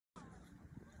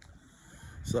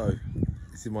So,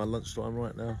 this is my lunchtime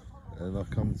right now, and I've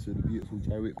come to the beautiful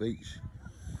Jaywick Beach,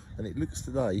 and it looks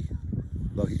today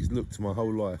like it's looked my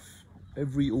whole life.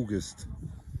 Every August,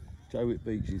 Jaywick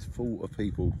Beach is full of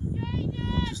people,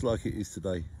 just like it is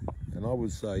today. And I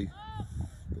would say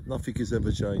that nothing has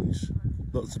ever changed.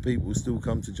 Lots of people still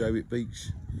come to Jaywick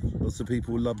Beach. Lots of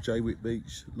people love Jaywick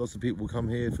Beach. Lots of people come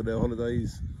here for their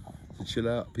holidays, to chill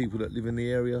out, people that live in the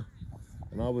area.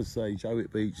 And I would say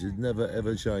Jaywick Beach has never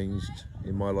ever changed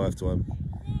in my lifetime.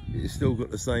 It's still got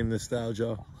the same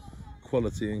nostalgia,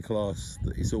 quality and class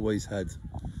that it's always had.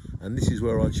 And this is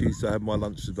where I choose to have my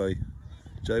lunch today.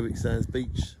 Jaywick Sands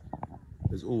Beach,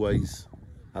 as always,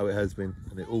 how it has been,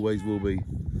 and it always will be,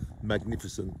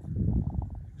 magnificent.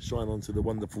 Shine onto the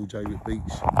wonderful Jaywick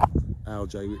Beach, our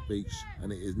Jaywick Beach,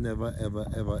 and it has never ever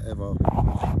ever ever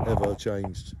ever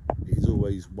changed. It is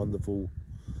always wonderful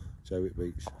Jaywick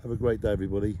Beach. Have a great day,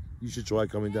 everybody. You should try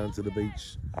coming down to the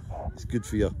beach. It's good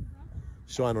for you.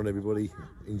 Shine on, everybody.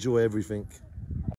 Enjoy everything.